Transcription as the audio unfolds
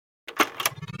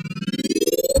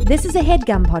This is a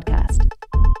HeadGum podcast.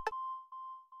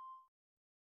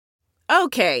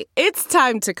 Okay, it's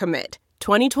time to commit.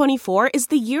 2024 is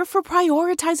the year for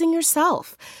prioritizing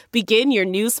yourself. Begin your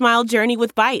new smile journey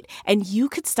with Byte, and you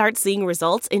could start seeing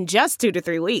results in just 2 to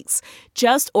 3 weeks.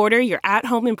 Just order your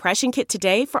at-home impression kit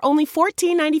today for only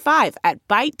 $14.95 at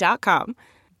Byte.com.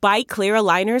 Byte Clear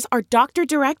aligners are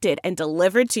doctor-directed and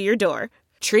delivered to your door.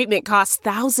 Treatment costs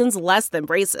thousands less than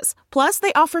braces. Plus,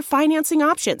 they offer financing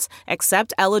options,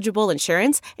 accept eligible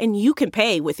insurance, and you can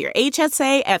pay with your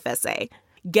HSA FSA.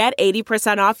 Get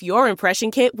 80% off your impression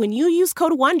kit when you use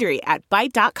code WONDERY at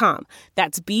Byte.com.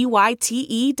 That's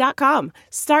BYTE.com.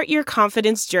 Start your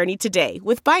confidence journey today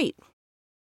with Byte.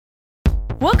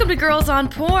 Welcome to Girls on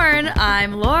Porn.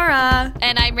 I'm Laura.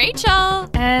 And I'm Rachel.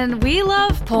 And we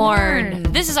love porn.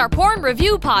 This is our porn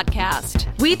review podcast.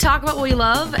 We talk about what we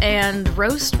love and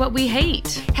roast what we hate.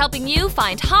 Helping you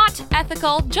find hot,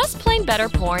 ethical, just plain better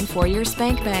porn for your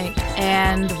spank bank.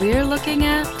 And we're looking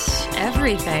at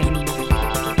everything.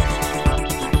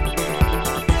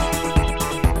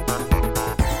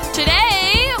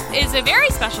 Today is a very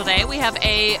special day. We have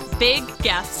a big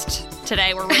guest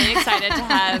today. We're really excited to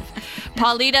have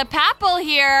Paulita Pappel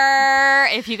here.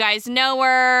 If you guys know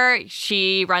her,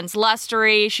 she runs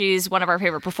Lustery. She's one of our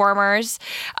favorite performers.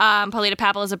 Paulita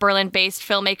Pappel is a Berlin-based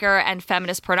filmmaker and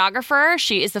feminist pornographer.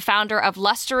 She is the founder of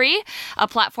Lustery, a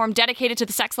platform dedicated to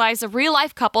the sex lives of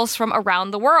real-life couples from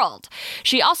around the world.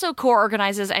 She also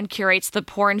co-organizes and curates the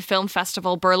Porn Film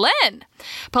Festival Berlin.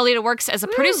 Paulita works as a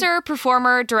producer,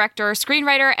 performer, director,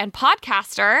 screenwriter, and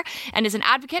podcaster, and is an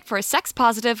advocate for a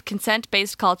sex-positive,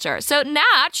 consent-based culture. So,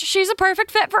 Natch, she's a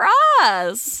perfect fit for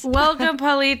us. Welcome,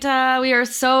 Paulita. We are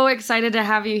so excited to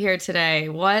have you here today.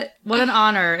 What an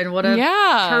honor and what a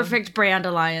perfect brand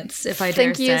alliance, if I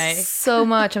dare say. Thank you so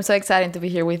much. I'm so excited to be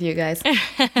here with you guys.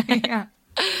 Yeah.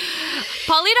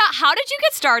 Paulita, how did you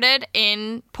get started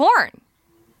in porn?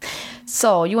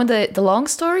 So, you want the long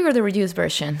story or the reduced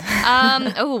version?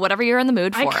 Whatever you're in the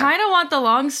mood for. I kind of want the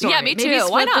long story. Yeah, me too. Maybe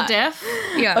split Why not? the diff.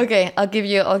 Yeah. Okay, I'll give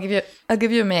you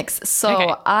a mix. So,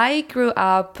 Okay. I grew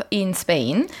up in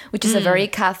Spain, which is a very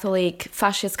Catholic,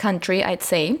 fascist country, I'd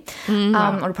say,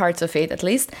 or parts of it at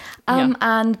least.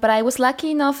 But I was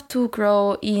lucky enough to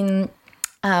grow in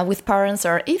with parents who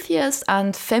are atheists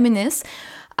and feminists.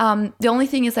 The only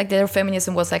thing is like their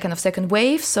feminism was like kind of second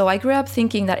wave. So I grew up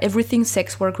thinking that everything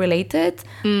sex work related,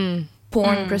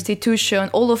 porn, prostitution,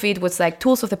 all of it was like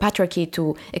tools of the patriarchy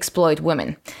to exploit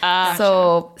women.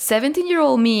 So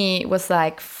 17-year-old me was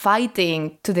like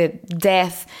fighting to the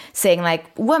death, saying like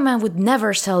women would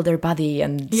never sell their body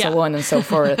and so on and so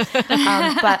forth.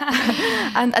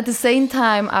 And at the same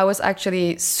time, I was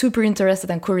actually super interested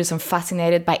and curious and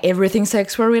fascinated by everything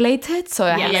sex work related. So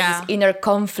I had like, this inner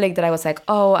conflict that I was like,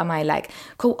 oh, am I like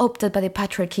co-opted by the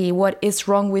patriarchy? What is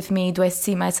wrong with me? Do I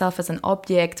see myself as an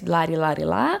object? Blah, blah, blah,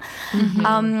 blah.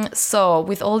 So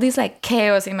with all this like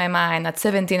chaos in my mind at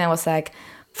 17, I was like,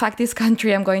 fuck this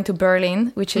country, I'm going to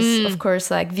Berlin, which is of course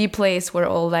like the place where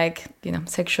all like, you know,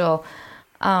 sexual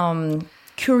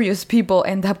curious people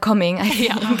end up coming, I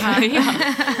think.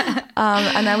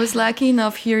 And I was lucky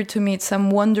enough here to meet some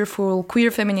wonderful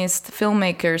queer feminist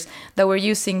filmmakers that were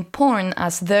using porn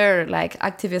as their like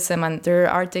activism and their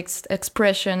art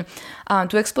expression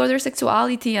to explore their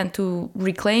sexuality and to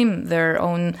reclaim their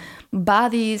own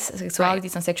bodies,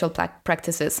 sexualities, and sexual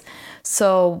practices.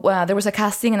 So there was a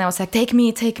casting and I was like, take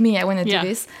me, I want to do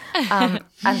this. And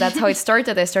that's how it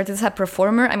started. I started as a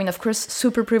performer. I mean, of course,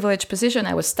 super privileged position.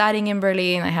 I was studying in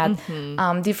Berlin. I had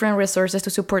different resources to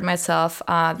support myself.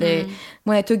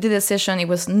 When I took the decision, it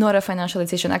was not a financial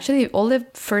decision. Actually, all the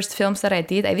first films that I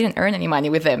did, I didn't earn any money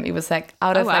with them. It was like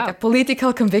out of like a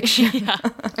political conviction.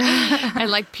 And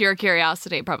like pure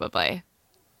curiosity, probably.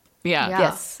 Yeah.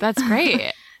 Yes. That's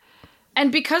great. And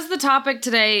because the topic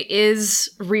today is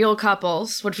real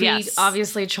couples, which we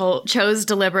obviously chose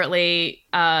deliberately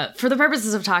for the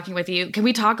purposes of talking with you, can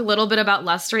we talk a little bit about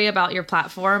Lustery, about your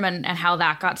platform and how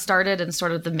that got started and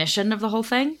sort of the mission of the whole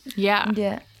thing?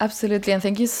 Yeah, absolutely. And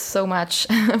thank you so much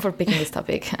for picking this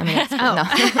topic. I mean, no.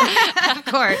 Of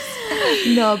course.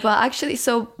 No, but actually,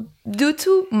 so due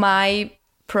to my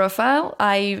profile,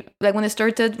 I like when I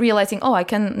started realizing, I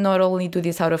can not only do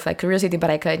this out of like curiosity, but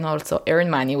I can also earn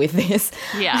money with this.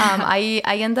 I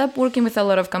end up working with a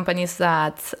lot of companies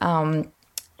that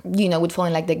would fall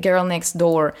in like the girl next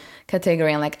door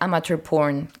category and like amateur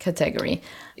porn category.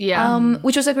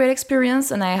 Which was a great experience,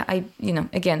 and I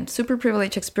again, super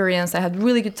privileged experience. I had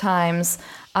really good times.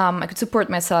 I could support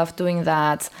myself doing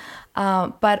that,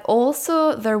 but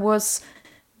also there was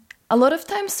a lot of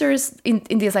times there's in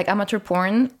this like amateur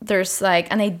porn, there's like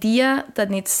an idea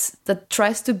that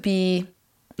tries to be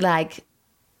like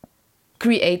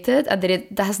created and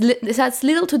that has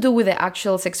little to do with the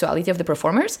actual sexuality of the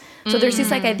performers. So there's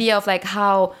this like idea of like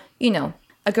how, you know,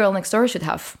 a girl next door should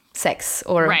have sex,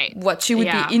 or what she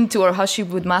would be into, or how she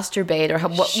would masturbate, or how,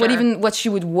 what she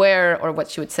would wear, or what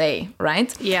she would say,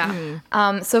 right?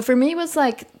 So for me it was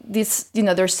like this, you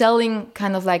know, they're selling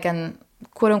kind of like an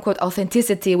quote unquote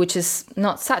authenticity, which is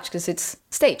not such because it's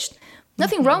staged.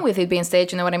 Nothing wrong with it being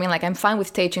staged, you know what I mean? Like, I'm fine with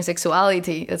staging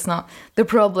sexuality. It's not the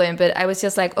problem. But I was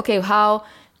just like, okay,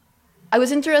 I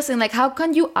was interested in, like, how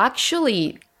can you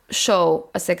actually show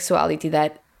a sexuality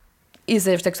that is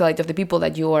the sexuality of the people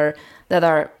that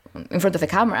are in front of the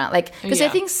camera? Like, because I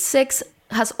think sex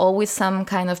has always some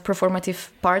kind of performative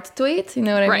part to it, you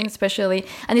know what I mean? Especially,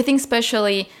 and I think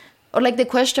especially, or like the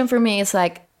question for me is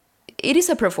like, it is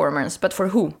a performance, but for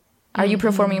who? Are you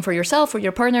performing for yourself, for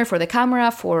your partner, for the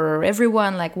camera, for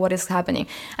everyone? Like, what is happening?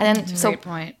 And then, great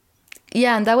point.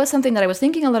 Yeah, and that was something that I was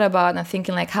thinking a lot about, and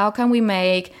thinking like, how can we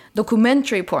make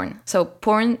documentary porn? So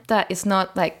porn that is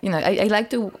not like, you know, I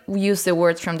like to use the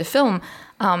words from the film.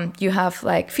 You have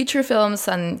like feature films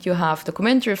and you have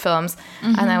documentary films.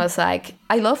 And I was like,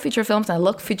 I love feature films and I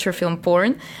love feature film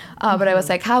porn. But I was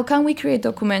like, how can we create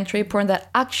documentary porn that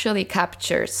actually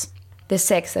captures the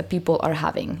sex that people are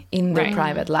having in their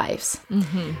private lives?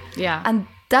 Yeah. And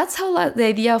that's how the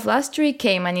idea of Lustry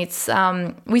came. And it's,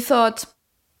 we thought,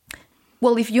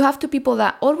 well, if you have two people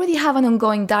that already have an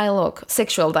ongoing dialogue,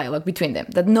 sexual dialogue between them,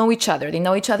 that know each other, they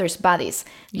know each other's bodies,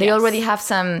 they already have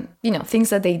some, you know, things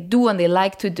that they do and they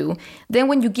like to do, then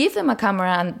when you give them a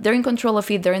camera and they're in control of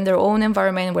it, they're in their own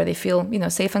environment where they feel, you know,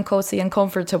 safe and cozy and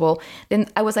comfortable, then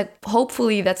I was like,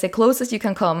 hopefully that's the closest you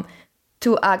can come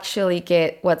to actually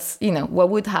get what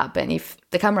would happen if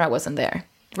the camera wasn't there.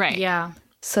 Right. Yeah.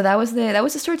 So that was the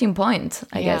starting point,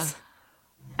 I guess.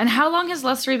 And how long has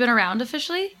Lustry been around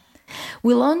officially?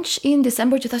 We launched in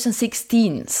December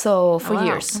 2016, so 4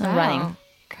 years running.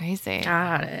 Crazy.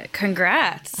 Got it.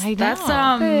 Congrats. I know. That's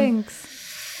Thanks.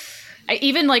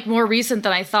 even like more recent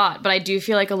than I thought, but I do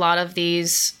feel like a lot of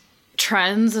these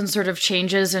trends and sort of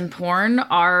changes in porn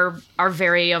are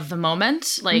very of the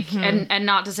moment, like and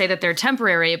not to say that they're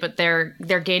temporary, but they're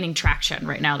gaining traction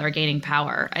right now. They're gaining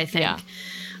power, I think.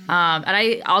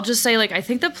 And I'll just say, like, I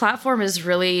think the platform is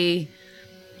really,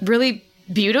 really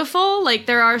beautiful. Like,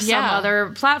 there are some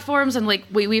other platforms, and like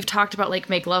we've talked about like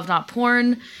Make Love Not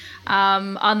Porn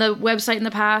on the website in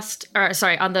the past, or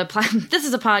sorry, on the this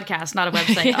is a podcast, not a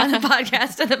website. On the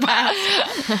podcast in the past.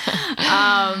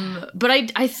 But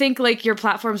I think like your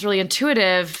platform's really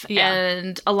intuitive,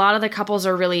 and a lot of the couples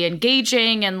are really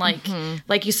engaging, and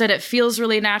like you said, it feels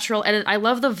really natural. And I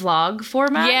love the vlog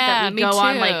format that we go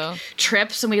on like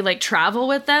trips and we like travel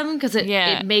with them, because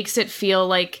it makes it feel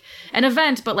like an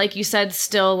event, but like you said,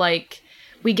 still like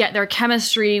we get their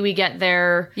chemistry,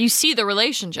 you see the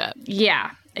relationship.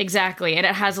 Yeah. Exactly. And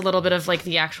it has a little bit of like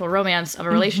the actual romance of a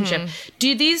relationship. Do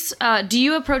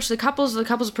you approach the couples? Do the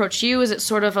couples approach you? Is it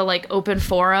sort of a like open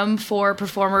forum for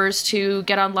performers to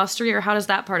get on Lustry, or how does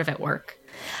that part of it work?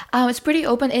 It's pretty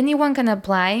open. Anyone can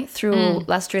apply through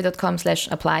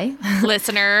lustry.com/apply.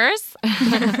 Listeners.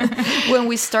 When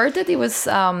we started, it was,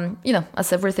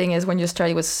 as everything is when you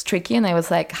start, it was tricky. And I was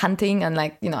like hunting and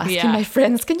like, asking my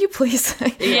friends, can you please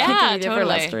make a video for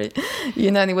Lustry?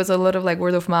 And it was a lot of like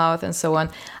word of mouth and so on.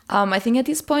 I think at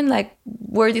this point, like,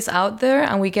 word is out there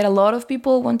and we get a lot of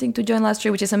people wanting to join Lustry,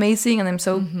 which is amazing. And I'm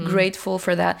so grateful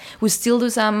for that. We still do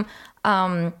some...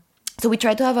 So we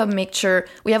try to have a mixture.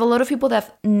 We have a lot of people that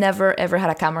have never, ever had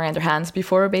a camera in their hands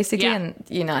before, basically.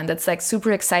 Yeah. And that's like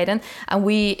super exciting. And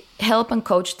we help and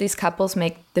coach these couples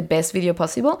make the best video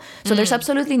possible. So there's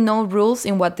absolutely no rules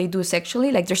in what they do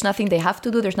sexually. Like, there's nothing they have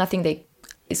to do. There's nothing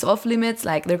is off limits.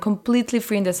 Like, they're completely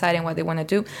free in deciding what they want to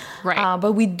do. Right.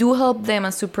 But we do help them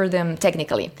and support them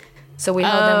technically. So we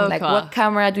help them, like, what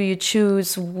camera do you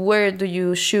choose? Where do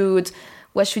you shoot?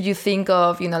 What should you think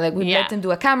of? Like, we let them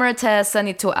do a camera test, send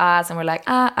it to us, and we're like,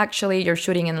 actually, you're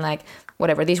shooting in like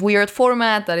whatever, this weird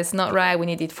format that is not right. We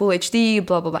need it full HD,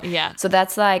 blah, blah, blah. Yeah. So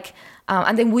that's like,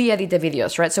 and then we edit the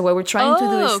videos, right? So what we're trying to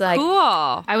do is like...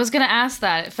 cool. I was going to ask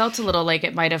that. It felt a little like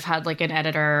it might have had like an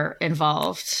editor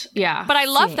involved. Yeah. But I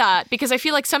love that, because I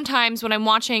feel like sometimes when I'm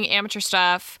watching amateur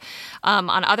stuff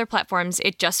on other platforms,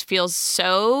 it just feels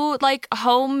so like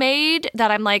homemade that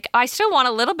I'm like, I still want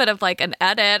a little bit of like an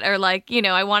edit, or like,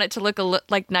 I want it to look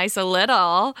like nice a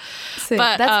little. So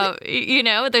but,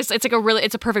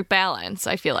 it's a perfect balance,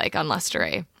 I feel like, on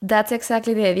Lustry. That's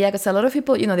exactly the idea, because a lot of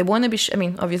people, they want to be,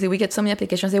 obviously we get so many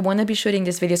applications, they want to be shooting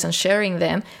these videos and sharing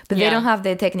them, but they don't have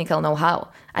the technical know-how.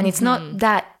 And it's not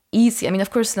that easy. I mean, of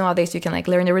course, nowadays you can like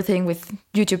learn everything with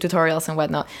YouTube tutorials and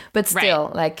whatnot, but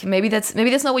still, like maybe that's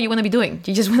not what you want to be doing.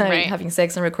 You just want to be having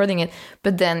sex and recording it.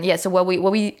 But then, so what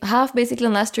we have basically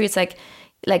on Lastry, it's like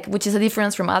which is a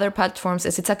difference from other platforms,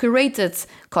 is it's a curated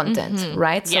content,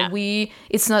 right? So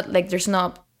it's not like there's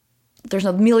not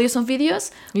millions of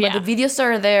videos, but the videos that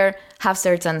are there have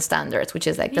certain standards, which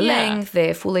is like the length,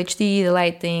 the full HD, the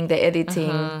lighting, the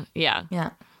editing.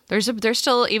 Yeah. There's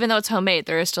still, even though it's homemade,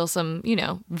 there is still some,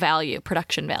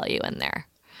 production value in there.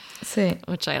 See.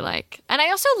 Which I like. And I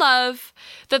also love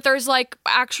that there's like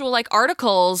actual like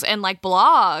articles and like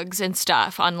blogs and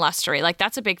stuff on Lustry. Like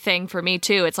that's a big thing for me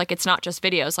too. It's like, it's not just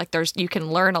videos. Like you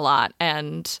can learn a lot,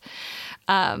 and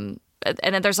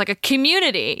then there's like a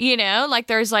community, like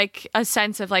there's like a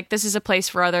sense of like, this is a place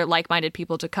for other like-minded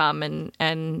people to come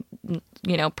and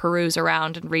peruse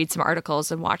around and read some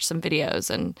articles and watch some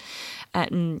videos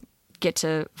and get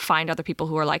to find other people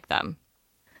who are like them.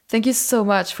 Thank you so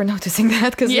much for noticing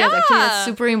that, because actually that's a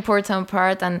super important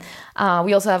part. And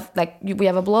we also have we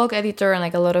have a blog editor and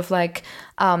like a lot of like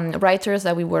writers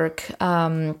that we work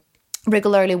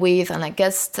regularly with, and like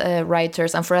guest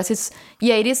writers. And for us,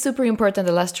 it is super important.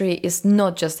 The Lustry is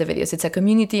not just the videos; it's a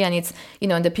community, and it's in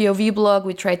the POV blog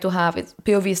we try to have it.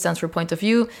 POV stands for point of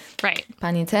view, right?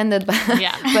 Pun intended, but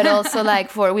but also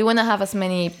like we want to have as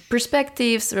many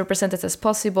perspectives represented as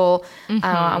possible,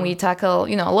 and we tackle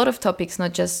a lot of topics,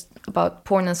 not just about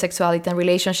porn and sexuality and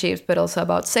relationships, but also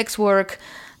about sex work.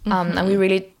 And we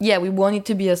really we want it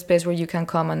to be a space where you can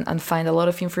come and find a lot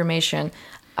of information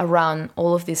around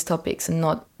all of these topics, and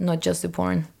not just the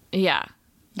porn. Yeah.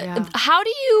 How do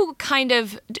you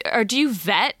do you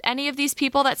vet any of these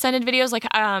people that send in videos? Like,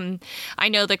 I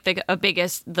know like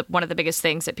one of the biggest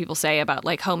things that people say about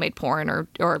like homemade porn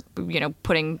or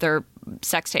putting their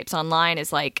sex tapes online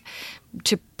is like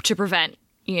to prevent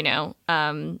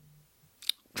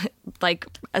like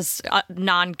as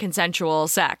non-consensual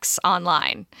sex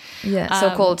online.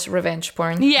 So-called revenge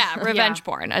porn. Revenge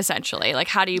porn, essentially. Like,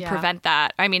 how do you prevent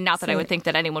that? I mean, not that I would think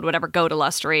that anyone would ever go to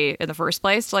Lustry in the first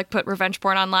place to like put revenge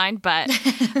porn online, but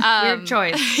weird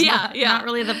choice. Not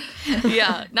really the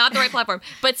not the right platform.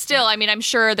 But still, I mean, I'm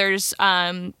sure there's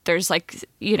like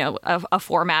a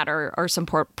format or some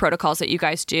protocols that you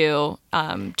guys do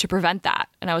to prevent that,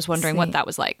 and I was wondering what that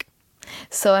was like.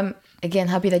 So I'm again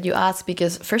happy that you asked,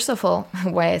 because first of all,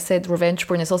 why I said revenge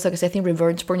porn is also because I think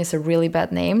revenge porn is a really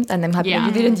bad name, and I'm happy that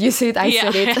you didn't use it. I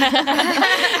said it.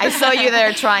 I saw you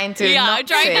there trying to not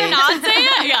say it.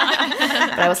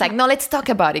 But I was like, no, let's talk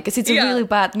about it, because it's a really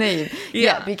bad name.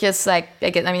 Because like I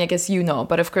guess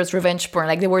but of course revenge porn,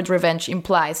 like the word revenge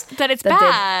implies that it's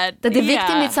bad. That the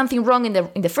victim did something wrong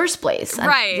in the first place. And,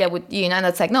 and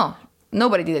that's like, no.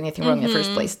 Nobody did anything wrong in the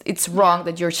first place. It's wrong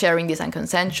that you're sharing this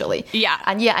unconsensually.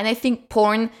 And I think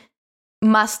porn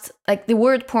must, like the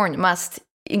word porn must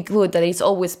include that it's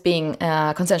always being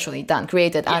consensually done,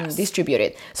 created and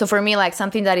distributed. So for me, like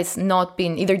something that is not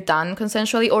being either done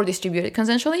consensually or distributed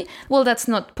consensually, well, that's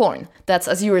not porn. That's,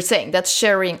 as you were saying, that's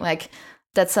sharing, like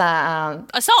that's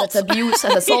assault. That's abuse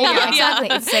and assault. Exactly.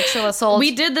 It's sexual assault.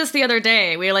 We did this the other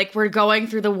day. We're going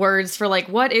through the words for like,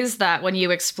 what is that when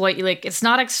you exploit? Like, it's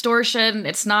not extortion.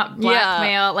 It's not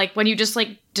blackmail. Like when you just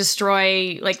like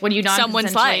destroy, like when you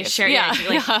someone's life, share,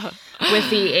 with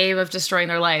the aim of destroying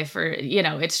their life, or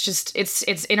it's just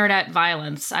it's internet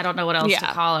violence. I don't know what else to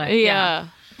call it.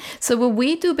 So what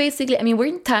we do basically, I mean, we're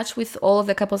in touch with all of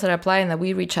the couples that apply and that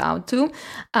we reach out to,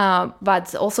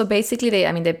 but also basically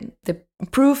the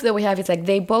proof that we have is like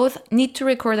they both need to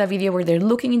record a video where they're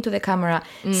looking into the camera,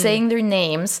 saying their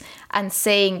names and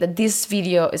saying that this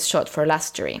video is shot for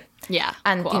Lustry. Yeah.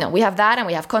 And, we have that, and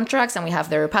we have contracts, and we have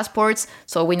their passports.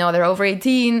 So we know they're over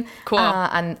 18. Cool.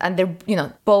 And they're,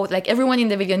 both, like everyone in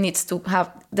the video needs to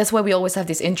have, that's why we always have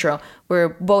this intro where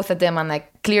both of them are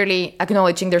like clearly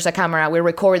acknowledging there's a camera, we're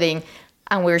recording,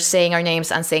 and we're saying our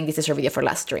names and saying this is our video for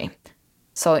Lustry.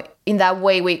 So in that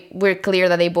way, we're clear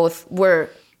that they both were,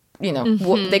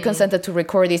 they consented to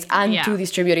record this and to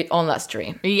distribute it on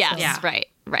Lustry. Yes,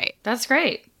 right. That's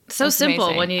great. So that's simple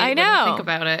amazing. When you think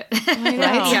about it.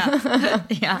 Right?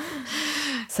 Yeah.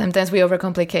 Sometimes we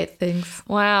overcomplicate things.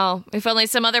 Wow. If only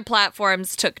some other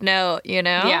platforms took note,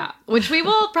 Yeah. Which we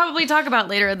will probably talk about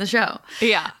later in the show.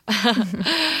 Yeah. What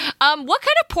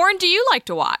kind of porn do you like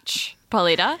to watch,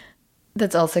 Paulita?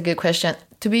 That's also a good question.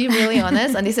 To be really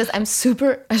honest, and I'm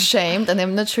super ashamed, and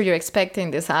I'm not sure you're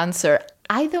expecting this answer.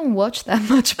 I don't watch that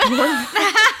much porn.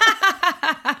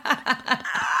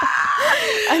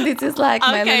 And this is like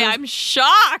my okay, little... I'm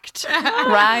shocked.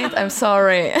 Right? I'm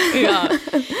sorry. Yeah.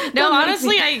 No,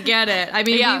 honestly, I get it. I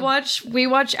mean, we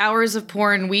watch hours of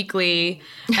porn weekly,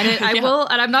 and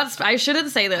I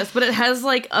shouldn't say this, but it has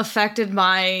like affected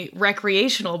my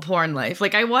recreational porn life.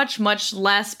 Like I watch much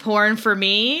less porn for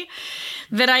me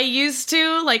than I used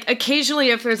to. Like occasionally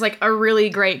if there's like a really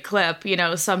great clip, you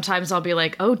know, sometimes I'll be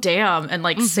like, oh damn, and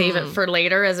like save it for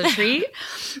later as a treat.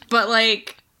 But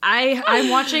like I'm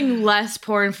watching less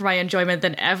porn for my enjoyment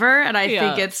than ever, and I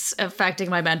think it's affecting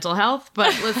my mental health.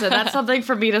 But listen, that's something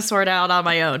for me to sort out on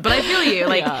my own. But I feel you.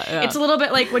 Like, it's a little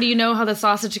bit like when you know how the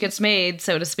sausage gets made,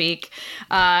 so to speak.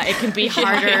 It can be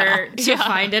harder to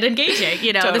find it engaging.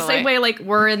 You know, the same way like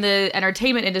we're in the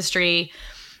entertainment industry,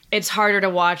 it's harder to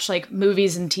watch like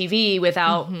movies and TV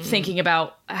without thinking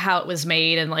about how it was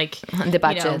made and like the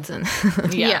budget.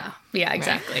 You know, yeah,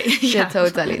 exactly. Right. Yeah,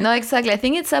 totally. No, exactly. I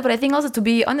think it's but I think also, to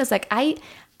be honest, like I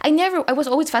was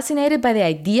always fascinated by the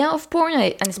idea of porn,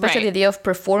 and especially the idea of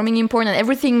performing in porn and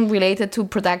everything related to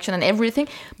production and everything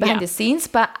behind the scenes.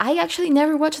 But I actually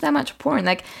never watched that much porn.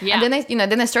 Like, and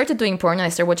then I started doing porn, and I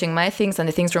started watching my things and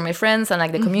the things from my friends and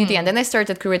like the community. And then I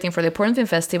started curating for the Porn Film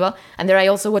Festival, and there I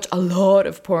also watch a lot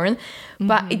of porn.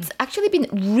 But it's actually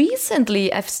been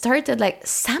recently I've started like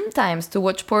sometimes to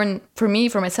watch porn for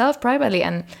myself privately,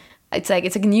 and it's like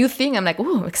a new thing. I'm like,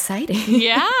 ooh, exciting.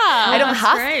 Yeah. I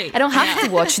don't have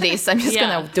to watch this. I'm just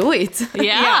gonna do it.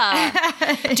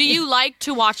 Yeah. Do you like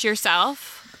to watch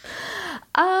yourself?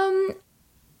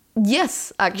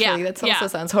 Yes, actually. That also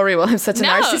sounds horrible. I'm such a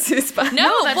narcissist. But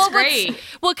no, that's great.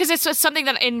 Well, because it's something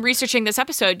that in researching this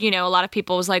episode, you know, a lot of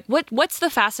people was like, what's the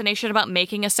fascination about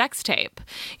making a sex tape?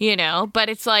 You know, but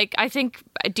it's like, I think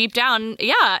deep down,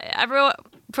 everyone...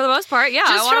 For the most part,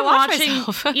 just I want to watch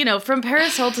myself. You know, from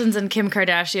Paris Hilton's and Kim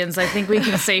Kardashian's, I think we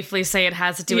can safely say it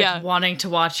has to do with wanting to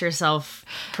watch yourself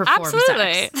perform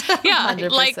sex. Yeah, 100%.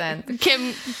 like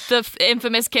the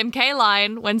infamous Kim K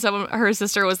line when her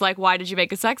sister was like, "Why did you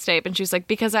make a sex tape?" And she's like,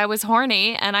 "Because I was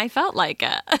horny and I felt like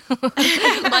it."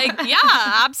 Like,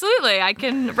 yeah, absolutely, I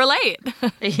can relate.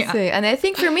 Yeah. And I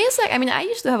think for me, it's like, I mean, I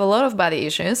used to have a lot of body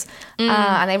issues, and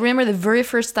I remember the very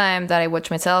first time that I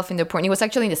watched myself in the porn. It was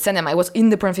actually in the cinema. I was in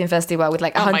the Porn Film Festival with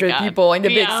like 100 people in the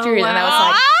big screen, and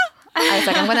I was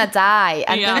like, I'm gonna die.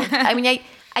 And then, I mean,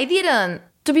 I didn't,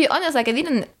 to be honest, like I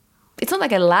didn't. It's not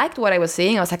like I liked what I was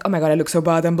seeing. I was like, oh my god, I look so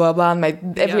bad and blah blah, and my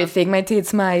everything, my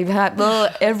tits, my blah,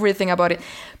 everything about it.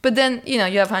 But then, you know,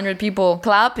 you have 100 people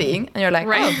clapping, and you're like,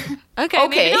 oh, okay,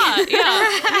 maybe not.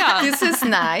 Yeah, this is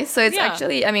nice. So it's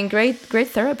actually, I mean, great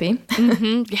therapy.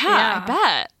 I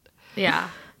bet.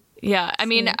 Yeah, I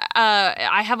mean,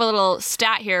 I have a little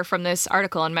stat here from this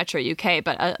article on Metro UK,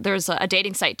 but there's a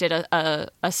dating site did a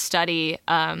study,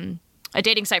 a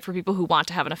dating site for people who want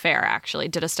to have an affair, actually,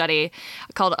 did a study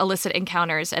called Illicit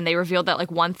Encounters, and they revealed that like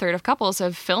 1/3 of couples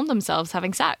have filmed themselves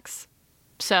having sex.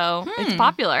 So it's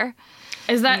popular.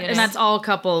 Is that, and that's all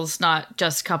couples, not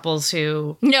just couples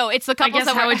who... No, it's the couples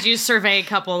how would you survey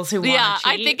couples who want to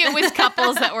cheat? I think it was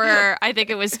couples that were... I think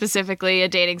it was specifically a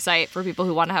dating site for people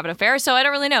who want to have an affair. So I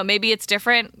don't really know. Maybe it's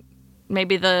different.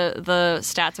 Maybe the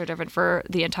stats are different for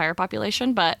the entire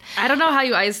population, but... I don't know how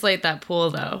you isolate that pool,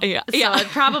 though. Yeah. So it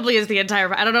probably is the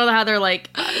entire... I don't know how they're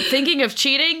like, thinking of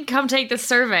cheating? Come take this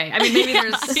survey. I mean, maybe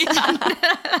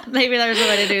there's... maybe there's a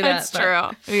way to do that. That's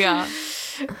true. Yeah.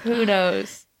 Who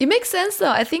knows? It makes sense,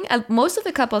 though. I think most of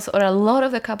the couples, or a lot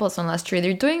of the couples on Last Tree,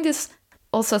 they're doing this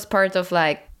also as part of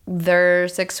like their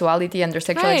sexuality and their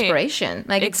sexual exploration.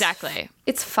 Like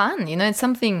it's fun, you know. It's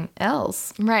something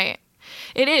else, right?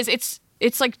 It is.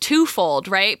 It's like twofold,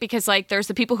 right? Because like there's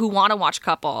the people who want to watch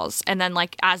couples, and then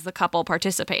like as the couple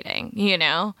participating, you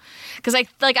know. Because I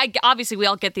obviously we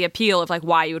all get the appeal of like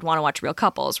why you would want to watch real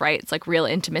couples, right? It's like real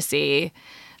intimacy.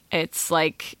 It's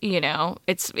like, you know,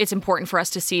 it's important for us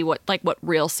to see what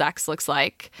real sex looks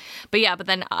like. But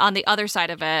then on the other side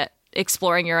of it,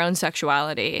 exploring your own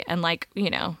sexuality and like, you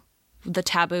know, the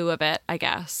taboo of it, I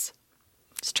guess.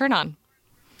 Just turn on.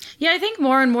 Yeah, I think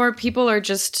more and more people are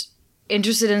just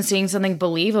interested in seeing something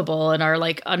believable and are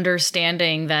like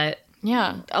understanding that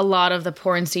a lot of the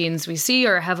porn scenes we see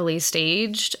are heavily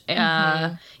staged,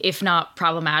 if not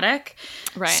problematic.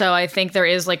 Right. So I think there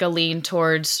is like a lean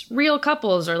towards real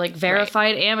couples or like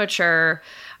verified amateur,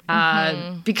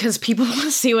 because people want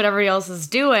to see what everybody else is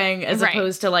doing as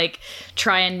opposed to like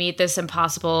try and meet this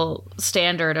impossible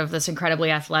standard of this incredibly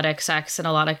athletic sex in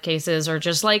a lot of cases, or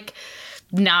just like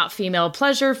not female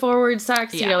pleasure forward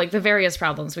sex, you know, like the various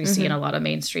problems we see in a lot of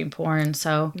mainstream porn.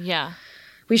 So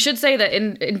We should say that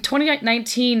in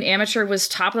 2019, amateur was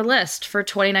top of the list for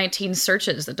 2019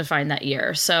 searches that defined that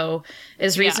year. So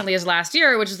as recently as last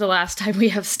year, which is the last time we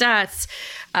have stats,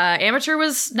 amateur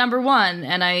was number one.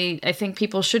 And I think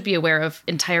people should be aware of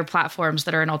entire platforms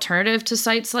that are an alternative to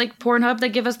sites like Pornhub that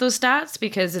give us those stats,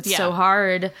 because it's so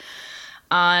hard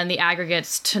on the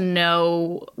aggregates to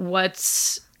know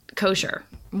what's kosher.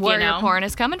 Where your porn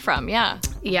is coming from, yeah.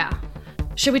 Yeah.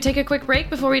 Should we take a quick break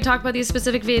before we talk about these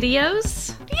specific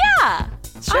videos? Yeah.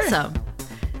 Sure. Awesome.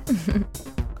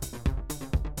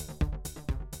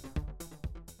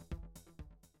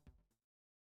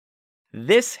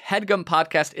 This HeadGum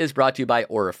podcast is brought to you by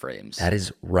Aura Frames. That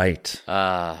is right.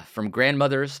 From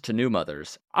grandmothers to new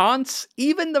mothers, aunts,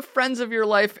 even the friends of your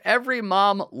life, every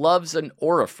mom loves an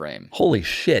Aura frame. Holy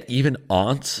shit, even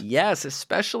aunts? Yes,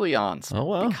 especially aunts. Oh,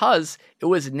 wow. Because it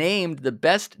was named the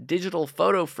best digital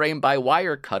photo frame by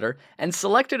Wirecutter and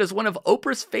selected as one of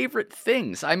Oprah's favorite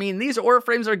things. I mean, these Aura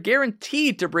frames are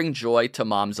guaranteed to bring joy to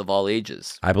moms of all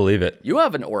ages. I believe it. You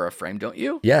have an Aura frame, don't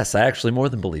you? Yes, I actually more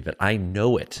than believe it. I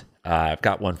know it. I've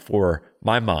got one for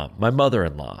my mom, my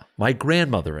mother-in-law, my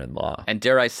grandmother-in-law. And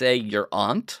dare I say, your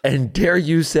aunt? And dare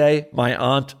you say, my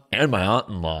aunt and my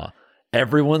aunt-in-law.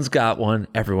 Everyone's got one.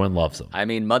 Everyone loves them. I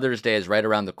mean, Mother's Day is right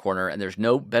around the corner, and there's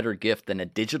no better gift than a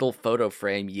digital photo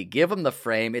frame. You give them the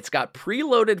frame. It's got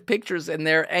preloaded pictures in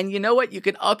there, and you know what? You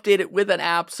can update it with an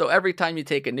app, so every time you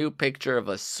take a new picture of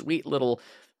a sweet little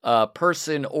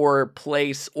person or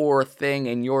place or thing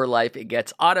in your life, it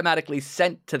gets automatically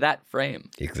sent to that frame.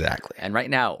 Exactly. And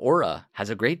right now, Aura has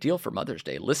a great deal for Mother's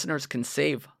Day. Listeners can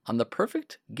save on the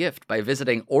perfect gift by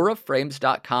visiting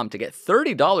auraframes.com to get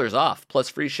 $30 off plus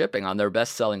free shipping on their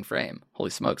best-selling frame.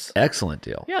 Holy smokes. Excellent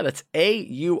deal. Yeah, that's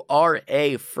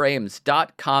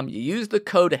auraframes.com. You use the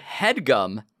code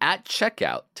HEADGUM at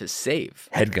checkout to save.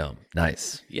 HeadGum.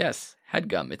 Nice. Yes.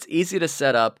 HeadGum. It's easy to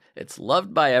set up. It's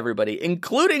loved by everybody,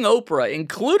 including Oprah,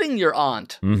 including your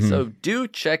aunt. Mm-hmm. So do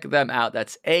check them out.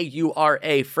 That's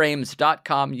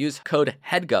auraframes.com. Use code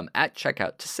HEADGUM at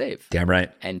checkout to save. Damn right.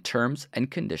 And terms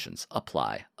and conditions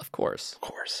apply, of course. Of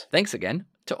course. Thanks again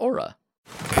to Aura.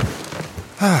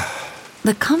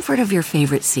 The comfort of your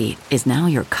favorite seat is now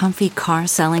your comfy car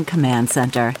selling command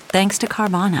center, thanks to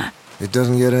Carvana. It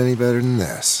doesn't get any better than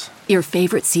this. Your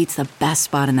favorite seat's the best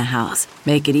spot in the house.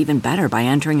 Make it even better by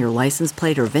entering your license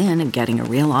plate or VIN and getting a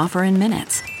real offer in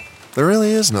minutes. There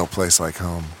really is no place like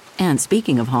home. And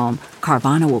speaking of home,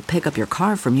 Carvana will pick up your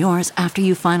car from yours after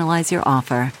you finalize your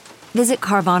offer. Visit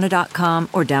Carvana.com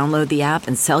or download the app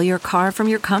and sell your car from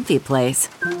your comfy place.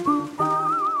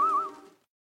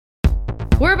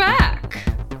 We're back.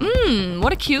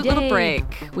 What a cute little break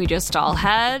we just all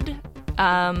had.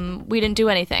 We didn't do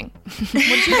anything. What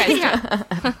did you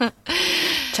guys do?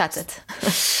 Chatted.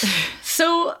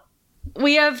 So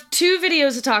we have two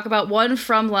videos to talk about, one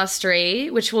from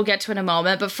Lustry, which we'll get to in a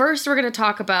moment. But first, we're going to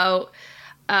talk about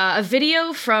a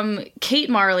video from Kate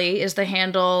Marley is the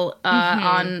handle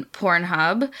on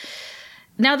Pornhub.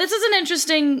 Now, this is an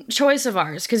interesting choice of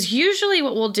ours, because usually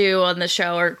what we'll do on the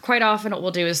show, or quite often what we'll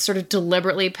do, is sort of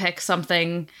deliberately pick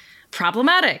something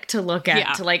problematic to look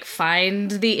at, to like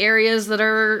find the areas that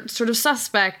are sort of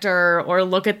suspect, or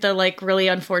look at the like really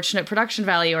unfortunate production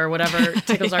value or whatever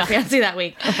tickles our fancy that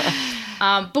week.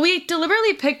 But we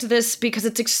deliberately picked this because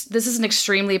this is an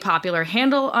extremely popular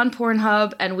handle on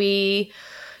Pornhub, and we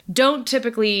don't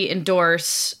typically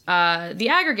endorse the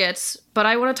aggregates, but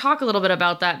I want to talk a little bit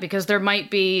about that because there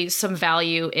might be some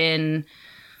value in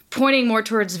pointing more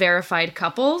towards verified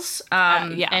couples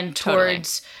and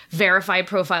towards verified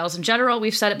profiles in general.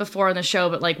 We've said it before on the show,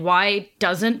 but like, why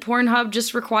doesn't Pornhub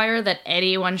just require that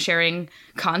anyone sharing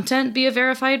content be a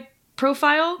verified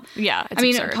profile? Yeah, it's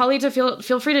absurd. Paulita,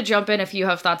 feel free to jump in if you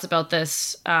have thoughts about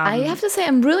this. I have to say,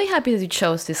 I'm really happy that you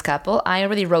chose this couple. I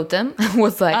already wrote them. I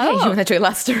was like, hey, you want to try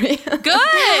last story?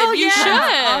 Good, you should.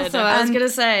 Awesome. I was going to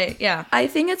say, yeah. I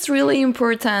think it's really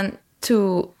important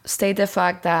to state the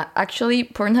fact that actually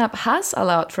Pornhub has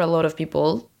allowed for a lot of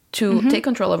people to take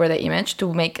control over the image,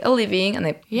 to make a living and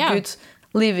a good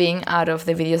living out of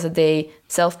the videos that they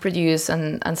self-produce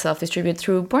and self-distribute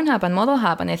through Pornhub and Model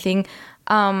Hub. And I think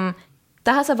that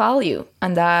has a value,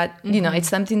 and that, you know, it's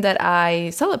something that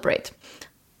I celebrate.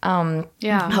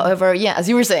 However, as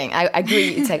you were saying, I agree.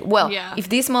 It's like, well, if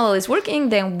this model is working,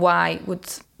 then why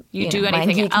would you do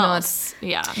anything else?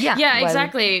 Yeah,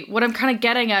 exactly. What I'm kind of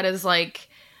getting at is like,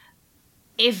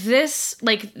 if this,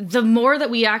 like, the more that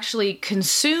we actually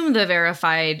consume the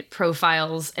verified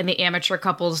profiles and the amateur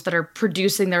couples that are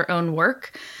producing their own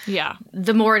work,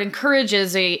 the more it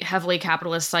encourages a heavily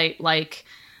capitalist site like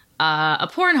a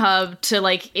Pornhub to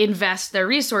like invest their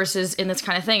resources in this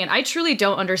kind of thing. And I truly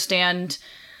don't understand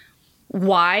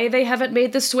why they haven't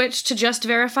made the switch to just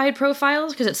verified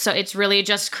profiles, because it's really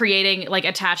just creating, like,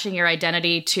 attaching your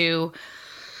identity to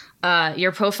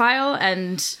your profile,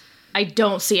 and I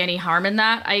don't see any harm in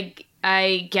that.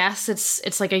 I guess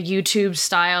it's like a YouTube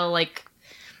style, like,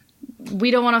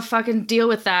 we don't want to fucking deal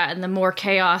with that, and the more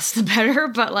chaos the better,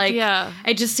 but like,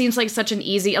 it just seems like such an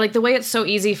easy, like, the way it's so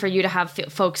easy for you to have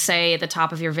folks say at the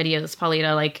top of your videos,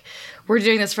 Paulita, like, we're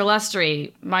doing this for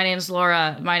Lustry, my name's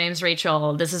Laura, my name's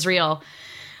Rachel, this is real.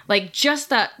 Like, just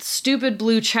that stupid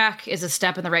blue check is a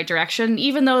step in the right direction,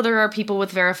 even though there are people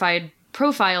with verified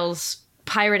profiles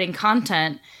pirating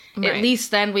content. Right. At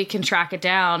least then we can track it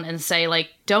down and say, like,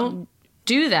 don't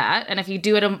do that, and if you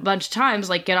do it a bunch of times,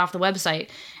 like, get off the website.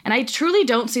 And I truly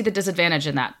don't see the disadvantage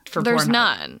in that for There's Pornhub.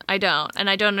 None. I don't. And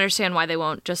I don't understand why they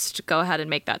won't just go ahead and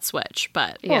make that switch.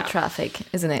 But well, traffic,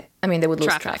 isn't it? I mean, they would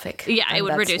lose traffic. Yeah, it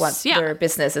would reduce what their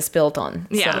business is built on.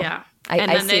 Yeah. So Yeah.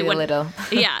 I see a little.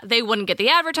 Yeah, they wouldn't get the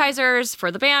advertisers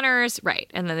for the banners, right?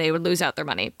 And then they would lose out their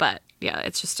money. But yeah,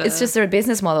 it's just their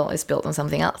business model is built on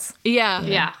something else.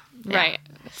 Yeah. Right.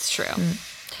 It's true.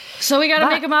 So we got to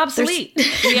make them obsolete.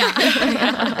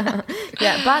 Yeah.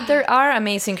 Yeah, but there are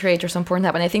amazing creators on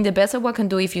Pornhub. And I think the best of what can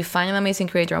do if you find an amazing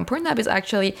creator on Pornhub is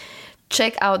actually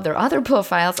check out their other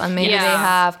profiles, and maybe they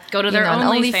have go to their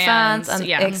OnlyFans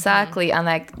and exactly, and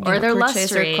like or their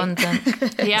purchase Lustry. their content.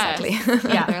 Exactly. Their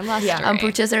Lustry. And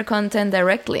purchase their content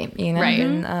directly. Right.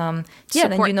 And,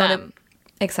 Support then you know them.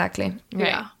 Exactly. Right.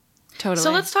 Yeah. Totally.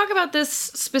 So let's talk about this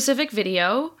specific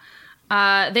video.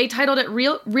 They titled it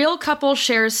 "Real Couple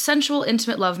Shares Sensual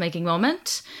Intimate Lovemaking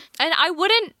Moment." And I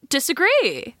wouldn't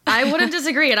disagree. I wouldn't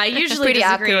disagree, and I usually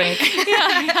disagree.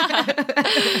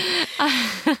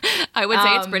 I would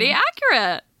say it's pretty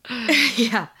accurate.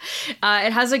 Yeah.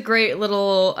 It has a great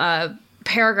little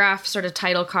paragraph sort of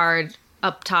title card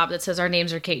up top that says, "Our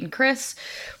names are Kate and Chris.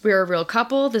 We're a real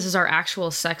couple. This is our actual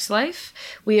sex life.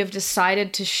 We have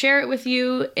decided to share it with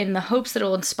you in the hopes that it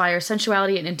will inspire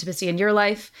sensuality and intimacy in your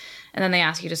life." And then they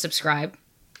ask you to subscribe.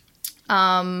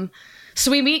 So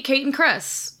we meet Kate and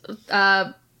Chris.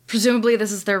 Presumably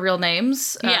this is their real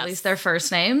names, at least their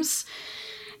first names.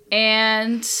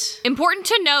 And important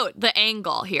to note the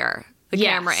angle here. The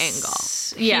camera angle.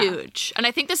 Huge. And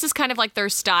I think this is kind of like their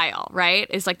style, right?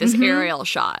 Is like this aerial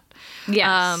shot.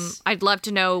 Yes. I'd love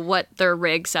to know what their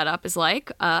rig setup is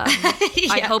like.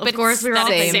 I hope of course we're all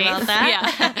thinking about that.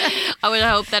 Yeah. I would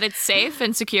hope that it's safe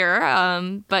and secure.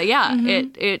 But yeah,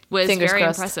 it was Fingers very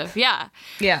crossed. impressive. Yeah.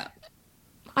 Yeah.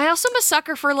 I also am a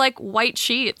sucker for like white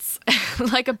sheets,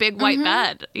 like a big white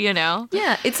bed, you know?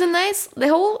 Yeah, it's a nice, the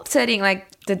whole setting, like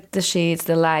the sheets,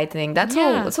 the lighting, that's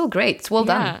all great. It's well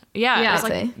done. Yeah. It's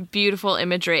like beautiful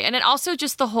imagery. And it also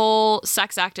just the whole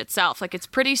sex act itself, like it's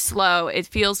pretty slow. It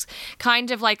feels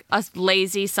kind of like a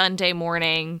lazy Sunday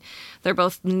morning. They're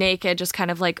both naked, just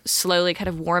kind of like slowly kind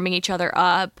of warming each other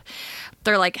up.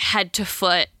 They're like head to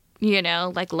foot, you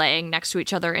know, like laying next to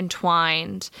each other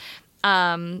entwined.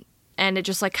 And it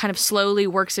just like kind of slowly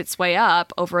works its way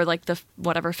up over like the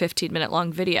whatever 15-minute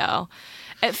long video.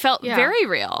 It felt very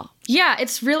real. Yeah,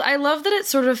 it's real. I love that it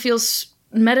sort of feels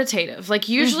meditative. Like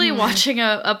usually watching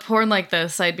a porn like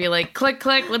this, I'd be like, click,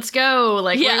 click, let's go.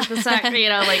 Like, where's the sex? You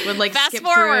know, like would like fast skip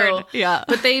forward. through. Yeah.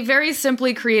 But they very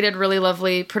simply created really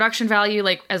lovely production value.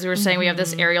 Like as we were saying, we have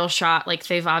this aerial shot. Like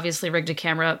they've obviously rigged a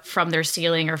camera from their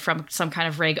ceiling or from some kind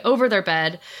of rig over their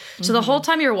bed. So the whole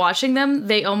time you're watching them,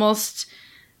 they almost...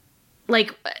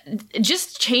 like,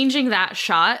 just changing that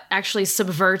shot actually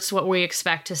subverts what we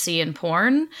expect to see in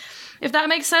porn, if that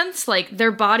makes sense. Like,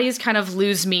 their bodies kind of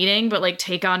lose meaning, but, like,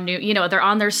 take on new... You know, they're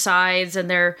on their sides, and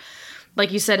they're,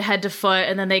 like you said, head to foot,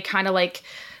 and then they kind of, like,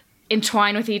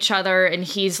 entwine with each other, and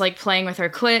he's, like, playing with her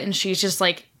clit, and she's just,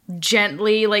 like,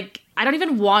 gently, like... I don't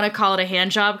even want to call it a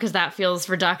hand job because that feels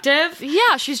reductive.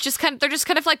 Yeah, they're just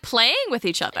kind of like playing with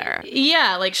each other.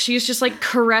 Yeah, like she's just like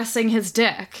caressing his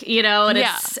dick, you know, and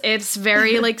it's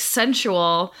very like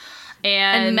sensual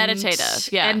and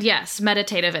meditative. Yeah. And yes,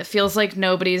 meditative. It feels like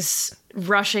nobody's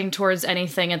rushing towards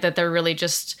anything and that they're really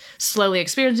just slowly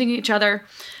experiencing each other.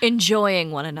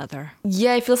 Enjoying one another.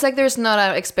 Yeah, it feels like there's not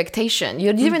an expectation. You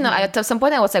didn't even know. At some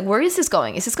point, I was like, where is this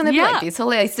going? Is this going to be like this?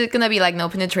 Is it going to be like no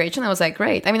penetration? I was like,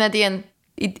 great. I mean, at the end,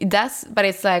 it does, but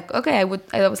it's like, okay, I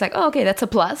was like, oh, okay, that's a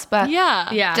plus. But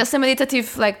yeah. Just a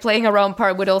meditative, like playing around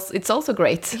part with also, it's also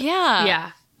great.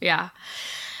 Yeah.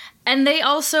 And they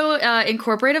also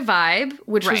incorporate a vibe,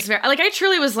 which was very... Like, I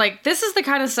truly was like, this is the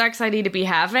kind of sex I need to be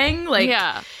having. Like,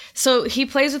 so he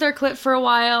plays with her clit for a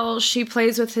while. She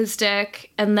plays with his dick.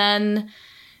 And then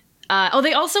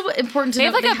They also, important to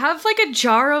note, they have like a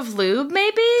jar of lube,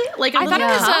 maybe? Like I thought it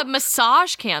was a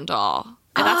massage candle.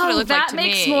 And that's what it looked like to me. That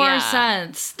makes more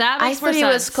sense. That makes more sense. I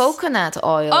thought it was coconut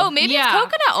oil. Oh, maybe it's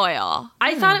coconut oil.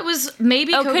 I thought it was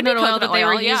maybe coconut oil that they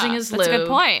were using as lube. That's a good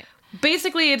point.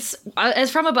 Basically, it's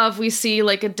as from above, we see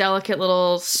like a delicate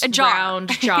little round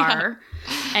jar.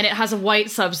 And it has a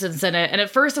white substance in it. And at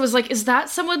first it was like, is that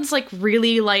someone's like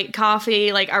really light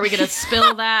coffee? Like, are we going to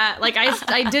spill that? Like,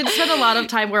 I did spend a lot of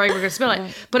time worrying we're going to spill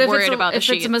it. But if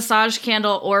it's a massage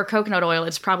candle or coconut oil,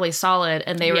 it's probably solid.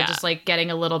 And they were just like getting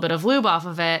a little bit of lube off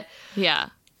of it. Yeah.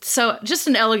 So just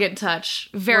an elegant touch.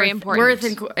 Very important.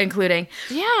 Worth including.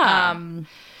 Yeah.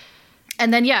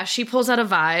 And then, she pulls out a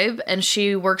vibe and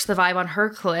she works the vibe on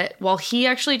her clit while he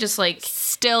actually just like...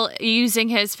 Still using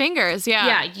his fingers,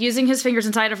 Yeah, using his fingers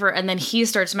inside of her, and then he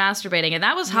starts masturbating. And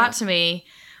that was hot to me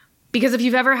because if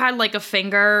you've ever had like a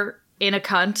finger in a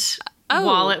cunt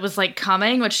while it was like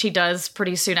coming, which he does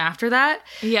pretty soon after that.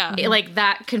 Yeah. Like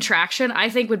that contraction, I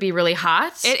think would be really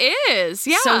hot. It is,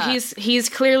 yeah. So he's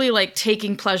clearly like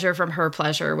taking pleasure from her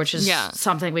pleasure, which is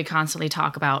something we constantly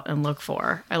talk about and look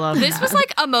for. I love this. Was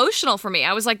like emotional for me.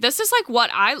 I was like, this is like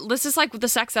the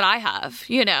sex that I have,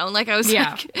 you know? Like I was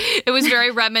like, it was very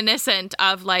reminiscent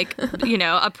of like, you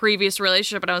know, a previous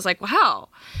relationship. And I was like, wow.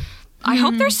 I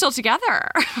hope they're still together.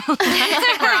 That's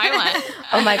like where I went.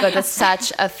 Oh my God, that's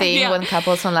such a thing when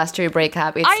couples on last year break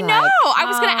up. It's I know. I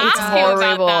was going to ask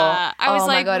you about that. I was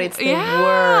my God, it's the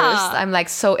worst. I'm like,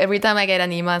 so every time I get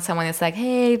an email and someone is like,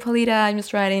 hey, Paulita, I'm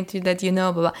just writing to that, you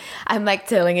know, blah, blah. I'm like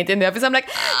telling it in the office. I'm like,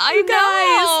 you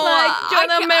guys, like, John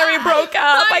and Mary broke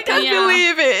up. I can't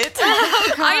believe it.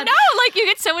 Oh, I know. Like, you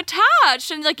get so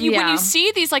attached. And like, when you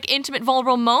see these like intimate,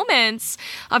 vulnerable moments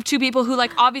of two people who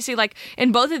like, obviously like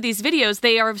in both of these videos,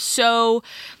 they are so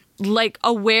like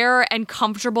aware and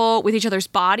comfortable with each other's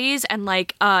bodies and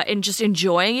like and just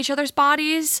enjoying each other's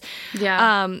bodies.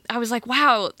 I was like,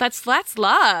 wow, that's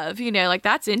love, you know, like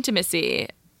that's intimacy.